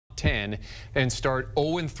10 and start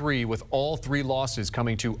 0-3 with all 3 losses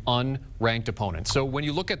coming to unranked opponents. So when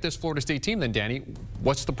you look at this Florida State team then, Danny,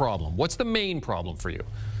 what's the problem? What's the main problem for you?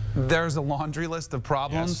 There's a laundry list of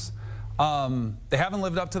problems. Yes. They haven't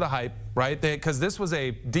lived up to the hype, right? Because this was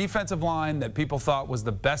a defensive line that people thought was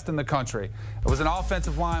the best in the country. It was an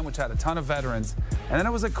offensive line which had a ton of veterans. And then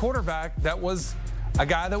it was a quarterback that was a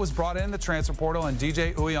guy that was brought in the transfer portal, and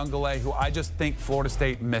DJ Uyunglele, who I just think Florida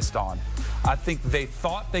State missed on. I think they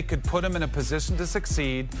thought they could put him in a position to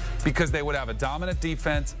succeed because they would have a dominant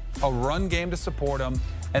defense, a run game to support him,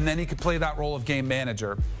 and then he could play that role of game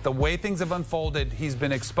manager. The way things have unfolded, he's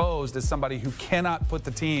been exposed as somebody who cannot put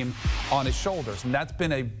the team on his shoulders, and that's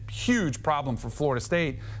been a huge problem for Florida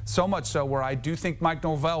State, so much so where I do think Mike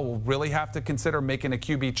Norvell will really have to consider making a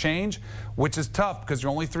QB change, which is tough because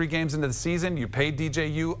you're only 3 games into the season. You paid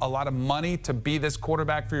DJU a lot of money to be this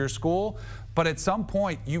quarterback for your school. But at some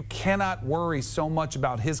point, you cannot worry so much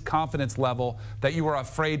about his confidence level that you are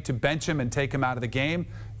afraid to bench him and take him out of the game.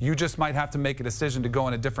 You just might have to make a decision to go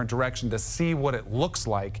in a different direction to see what it looks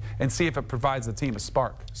like and see if it provides the team a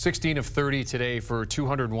spark. 16 of 30 today for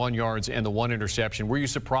 201 yards and the 1 interception. Were you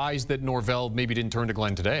surprised that Norvell maybe didn't turn to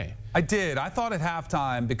Glenn today? I did. I thought at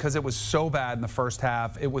halftime, because it was so bad in the first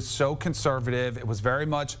half, it was so conservative. It was very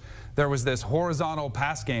much, there was this horizontal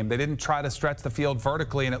pass game. They didn't try to stretch the field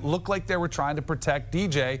vertically, and it looked like they were trying to protect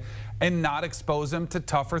DJ and not expose him to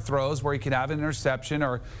tougher throws where he could have an interception,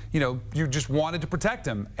 or, you just wanted to protect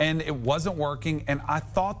him. And it wasn't working, and I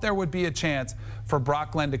thought there would be a chance for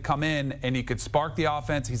Brock Glenn to come in and he could spark the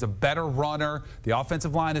offense. He's a better runner. The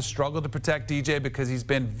offensive line has struggled to protect DJ because he's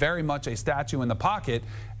been very much a statue in the pocket.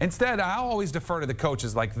 Instead, I always defer to the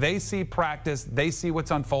coaches. Like, they see practice, they see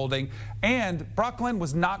what's unfolding, and Brock Glenn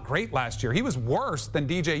was not great last year. He was worse than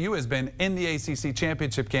DJU has been in the ACC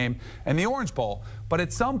championship game and the Orange Bowl. But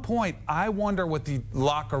at some point, I wonder what the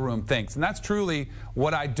locker room thinks. And that's truly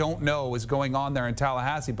what I don't know is going on there in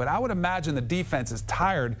Tallahassee. But I would imagine the defense is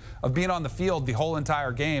tired of being on the field the whole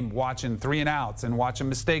entire game, watching 3-and-outs and watching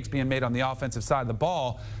mistakes being made on the offensive side of the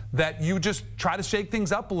ball, that you just try to shake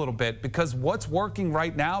things up a little bit, because what's working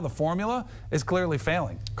right now, the formula, is clearly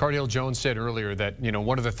failing. Cardale Jones said earlier that,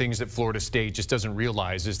 one of the things that Florida State just doesn't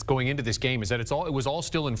realize is going into this game is that it was all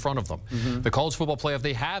still in front of them. The college football playoff,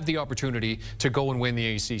 they have the opportunity to go and win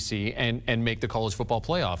the ACC and make the college football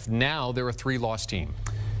playoff. Now they're a 3-loss team.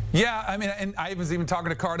 Yeah, I mean, and I was even talking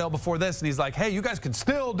to Cardale before this, and he's like, hey, you guys could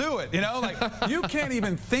still do it. Like, you can't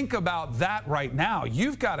even think about that right now.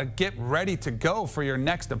 You've got to get ready to go for your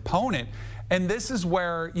next opponent. And this is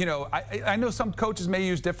where, I know some coaches may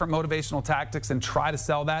use different motivational tactics and try to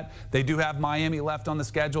sell that. They do have Miami left on the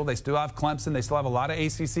schedule. They still have Clemson. They still have a lot of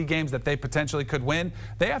ACC games that they potentially could win.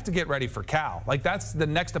 They have to get ready for Cal. Like, that's the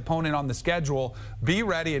next opponent on the schedule. Be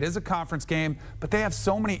ready. It is a conference game, but they have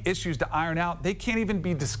so many issues to iron out. They can't even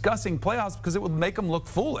be discussing playoffs because it would make them look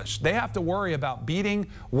foolish. They have to worry about beating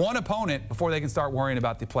one opponent before they can start worrying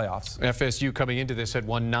about the playoffs. FSU coming into this had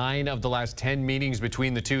won 9 of the last 10 meetings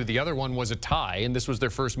between the two. The other one was a tie, and this was their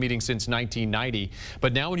first meeting since 1990.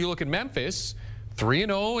 But now when you look at Memphis,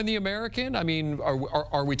 3-0 in the American. I mean,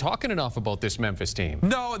 are we talking enough about this Memphis team?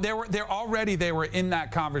 No, they were in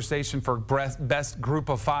that conversation for best group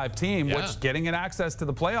of 5 team, which getting an access to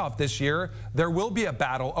the playoff this year, there will be a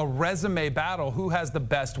battle, a resume battle, who has the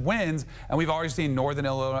best wins. And we've already seen Northern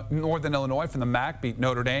Illinois from the MAC beat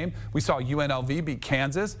Notre Dame. We saw UNLV beat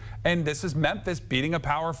Kansas, and this is Memphis beating a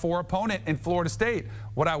Power 4 opponent in Florida State.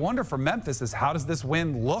 What I wonder for Memphis is, how does this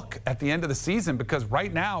win look at the end of the season? Because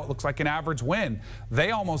right now it looks like an average win.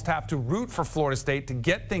 They almost have to root for Florida State to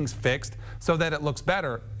get things fixed so that it looks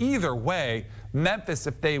better. Either way, Memphis,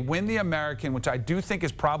 if they win the American, which I do think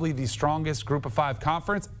is probably the strongest group of 5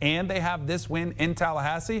 conference, and they have this win in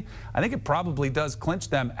Tallahassee, I think it probably does clinch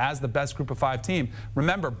them as the best group of 5 team.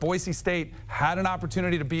 Remember, Boise State had an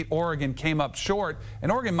opportunity to beat Oregon, came up short, and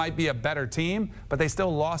Oregon might be a better team, but they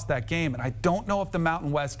still lost that game. And I don't know if the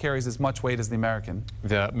Mountain West carries as much weight as the American.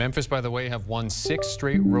 The Memphis, by the way, have won 6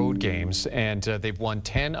 straight road games, and they've won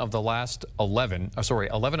 11 of the last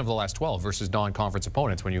 12 versus non-conference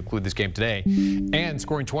opponents when you include this game today, and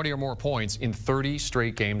scoring 20 or more points in 30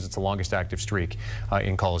 straight games. It's the longest active streak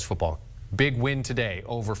in college football. Big win today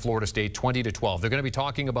over Florida State, 20-12. They're going to be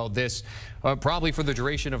talking about this probably for the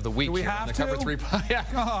duration of the week. Do we have to? Cover 3. Yeah.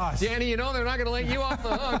 Gosh. Danny, they're not going to let you off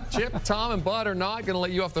the hook. Chip, Tom, and Bud are not going to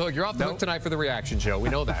let you off the hook. You're off the hook tonight for the reaction show. We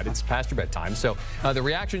know that. It's past your bedtime. So the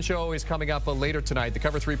reaction show is coming up later tonight. The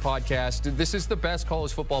Cover 3 podcast. This is the best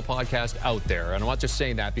college football podcast out there. And I'm not just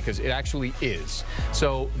saying that because it actually is.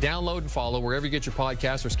 So download and follow wherever you get your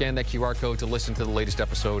podcasts, or scan that QR code to listen to the latest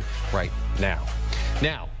episode right now.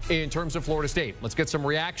 Now, in terms of Florida State, let's get some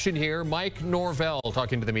reaction here. Mike Norvell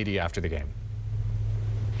talking to the media after the game.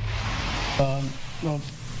 Well,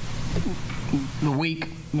 the week,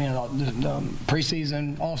 the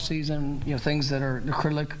preseason, off-season, things that are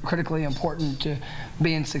critically important to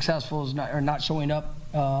being successful are not showing up,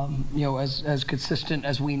 as consistent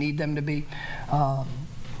as we need them to be.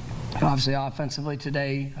 Obviously, offensively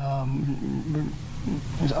today,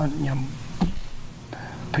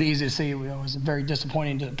 pretty easy to see. It was a very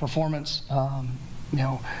disappointing performance.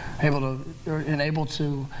 Able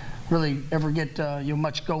to really ever get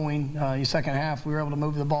much going. Your second half, we were able to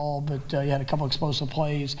move the ball, but you had a couple explosive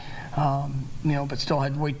plays. But still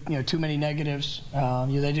had too many negatives.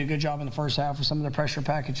 They did a good job in the first half with some of the pressure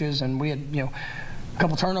packages, and we had a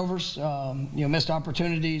couple turnovers, missed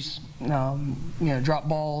opportunities, drop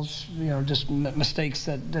balls, just mistakes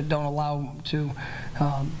that don't allow to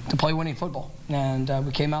play winning football. And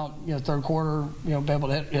we came out, third quarter, be able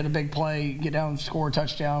to hit a big play, get down, score a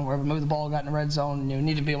touchdown, wherever, move the ball, got in the red zone.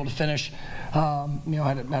 Need to be able to finish. Had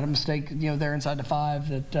a mistake, there inside the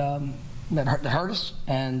 5 that hurt us,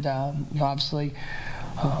 and obviously.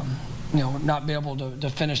 Not be able to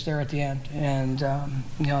finish there at the end. And,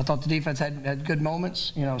 I thought the defense had good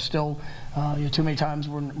moments. Still, too many times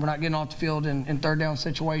we're not getting off the field in third down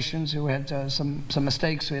situations. We had some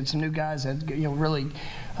mistakes. We had some new guys that, really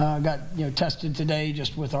got, tested today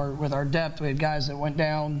just with our depth. We had guys that went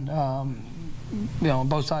down, on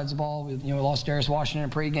both sides of the ball. We, lost Darius Washington in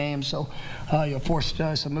pregame, so, forced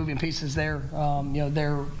some moving pieces there.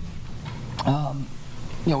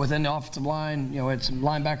 Within the offensive line, had some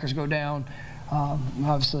linebackers go down.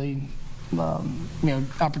 Obviously,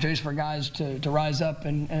 opportunities for guys to rise up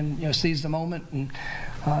and seize the moment. And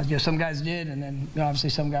some guys did, and then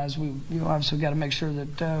obviously some guys we obviously got to make sure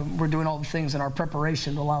that we're doing all the things in our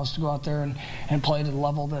preparation to allow us to go out there and play to the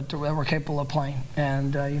level that we're capable of playing.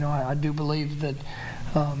 And I do believe that.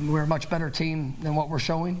 We're a much better team than what we're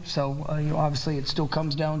showing. So, obviously it still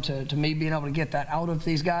comes down to me being able to get that out of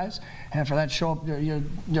these guys and for that to show up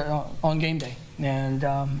on game day. And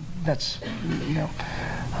that's,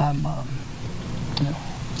 I'm,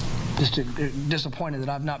 just disappointed that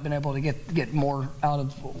I've not been able to get more out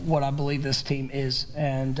of what I believe this team is.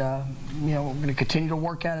 And, we're going to continue to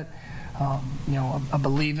work at it. I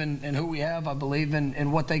believe in who we have. I believe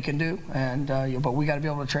in what they can do, and but we got to be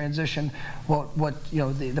able to transition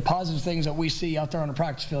the positive things that we see out there on the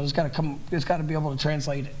practice field. It's got to come. It's got to be able to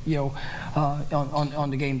translate, on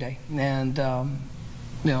the game day. And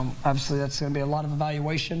obviously that's going to be a lot of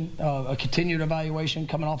evaluation, a continued evaluation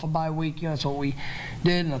coming off a bye week. That's what we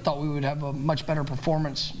did, and I thought we would have a much better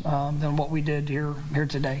performance than what we did here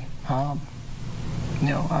today.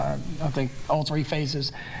 I think all 3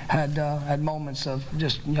 phases had moments of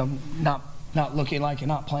just not looking like and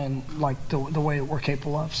not playing like the way that we're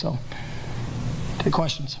capable of. So, take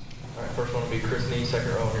questions. All right, first one will be Chris Nee, second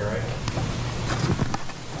row here, right?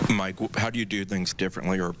 Mike, how do you do things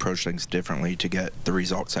differently or approach things differently to get the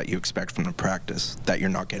results that you expect from the practice that you're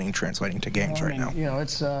not getting translating to games right now?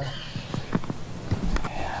 It's I've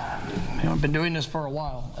been doing this for a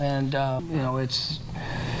while, and it's.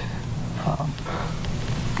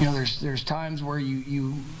 There's times where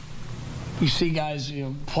you see guys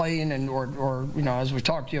playing and or as we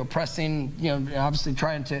talked pressing obviously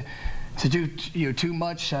trying to do too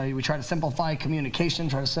much. We try to simplify communication,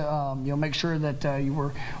 try to make sure that you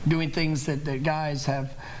were doing things that guys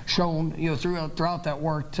have shown throughout that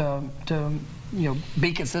work to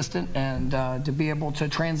be consistent and to be able to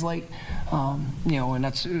translate. And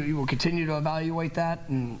that's you will continue to evaluate that.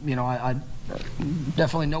 And I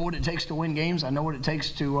definitely know what it takes to win games. I know what it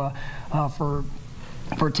takes to for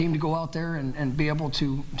a team to go out there and be able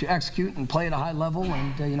to execute and play at a high level.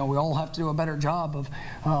 And we all have to do a better job of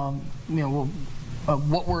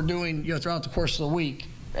of what we're doing throughout the course of the week.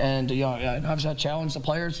 And obviously I challenge the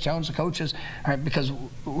players, challenge the coaches, right, because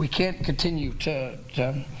we can't continue to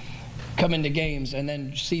come into games and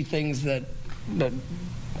then see things that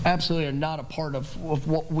absolutely are not a part of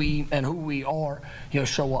what we and who we are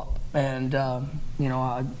show up. And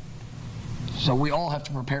so we all have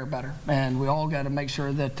to prepare better, and we all got to make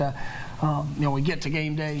sure that we get to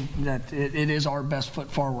game day that it is our best foot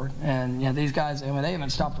forward. And these guys, they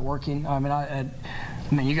haven't stopped working.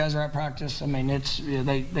 You guys are at practice. It's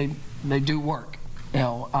they do work.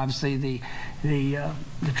 Obviously the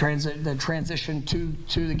transition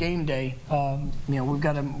to the game day. We've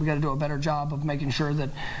got to do a better job of making sure that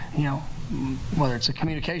whether it's the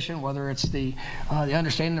communication, whether it's the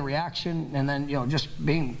understanding the reaction, and then just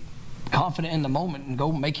being confident in the moment and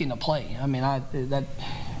go making the play. That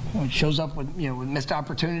it shows up with with missed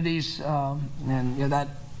opportunities, and that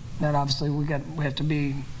that obviously we have to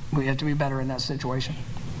be better in that situation.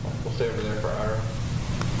 We'll stay over there for Ira.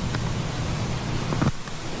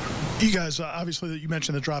 You guys, obviously, you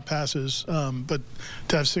mentioned the drop passes, but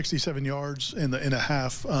to have 67 yards in a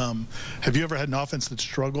half, have you ever had an offense that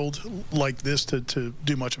struggled like this to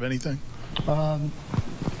do much of anything?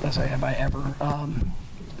 Let's say, have I ever?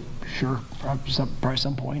 Sure, probably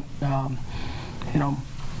some point. You know,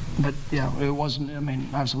 but yeah, it wasn't. I mean,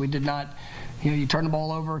 obviously, we did not. You know, you turn the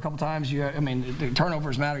ball over a couple times. I mean, the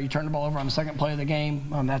turnovers matter. You turn the ball over on the second play of the game.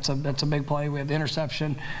 That's a big play. We have the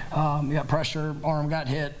interception. You got pressure. Arm got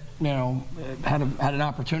hit. You know, had an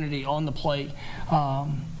opportunity on the plate.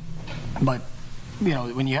 But you know,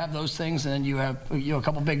 when you have those things, and then you have a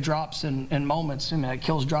couple big drops and moments, I mean, that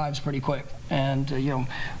kills drives pretty quick. And you know,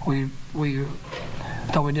 we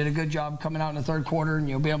thought we did a good job coming out in the third quarter, and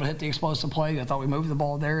be able to hit the explosive play. I thought we moved the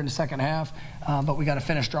ball there in the second half, but we got to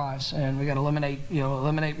finish drives, and we got to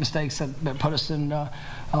eliminate mistakes that put us in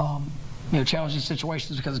challenging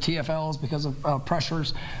situations because of TFLs, because of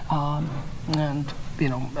pressures, and you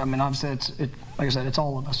know, I mean, obviously like I said, it's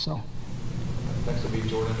all of us. So. Next will be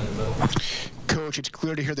Jordan in the middle. Coach, it's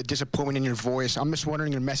clear to hear the disappointment in your voice. I'm just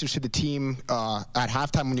wondering your message to the team at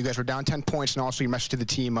halftime when you guys were down 10 points, and also your message to the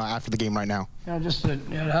team after the game right now. Just at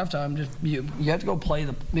halftime, you have to go play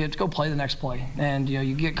the next play, and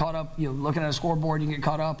you get caught up. Looking at a scoreboard, you get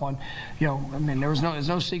caught up on, I mean, there's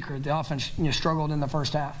no secret. The offense struggled in the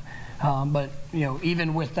first half. But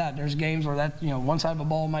even with that, there's games where that one side of the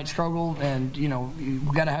ball might struggle, and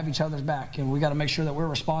we've got to have each other's back, and we got to make sure that we're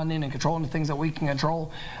responding and controlling the things that we can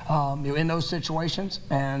control in those situations.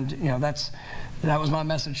 And that was my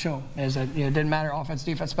message to them, is that it didn't matter offense,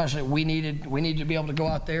 defense, especially we needed to be able to go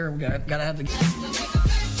out there. We got to have the.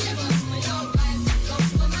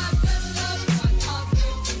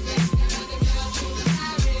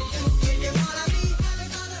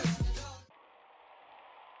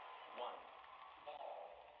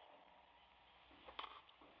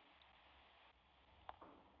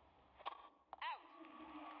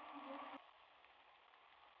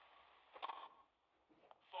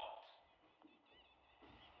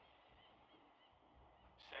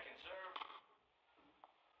 Second serve.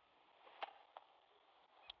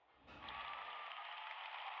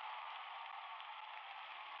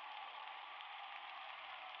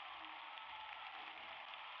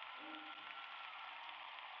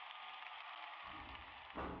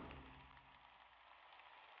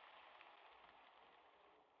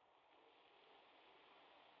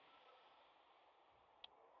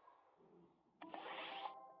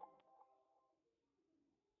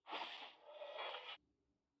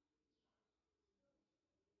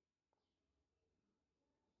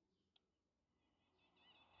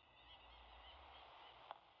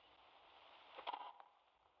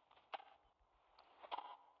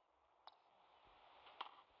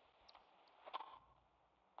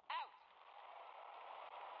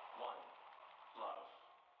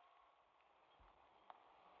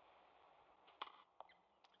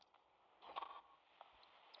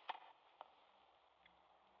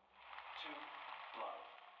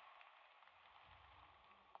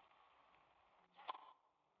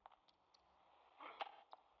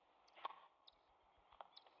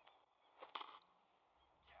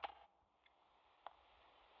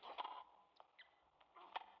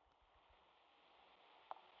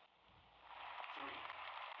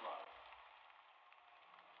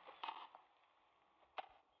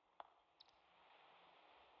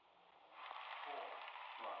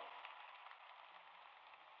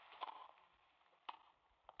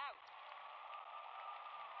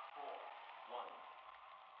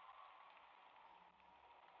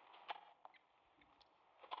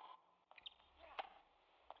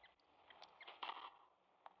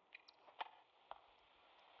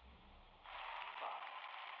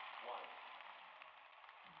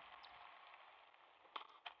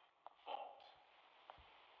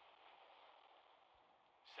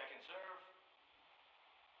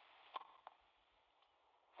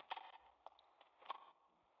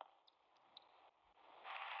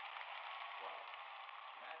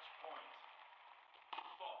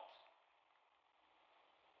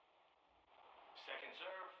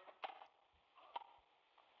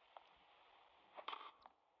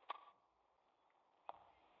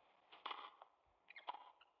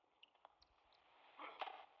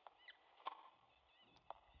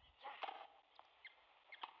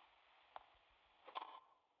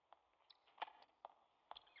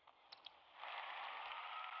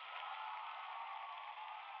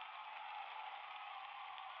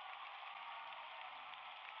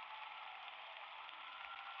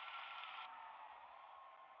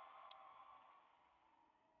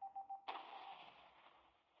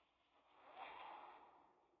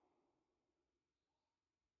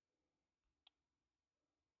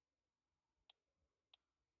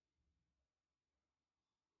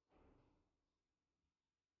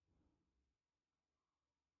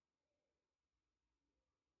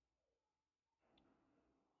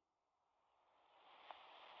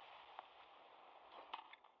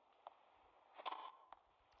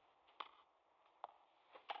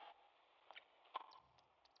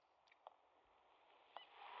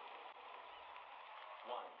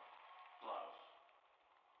 1, blow.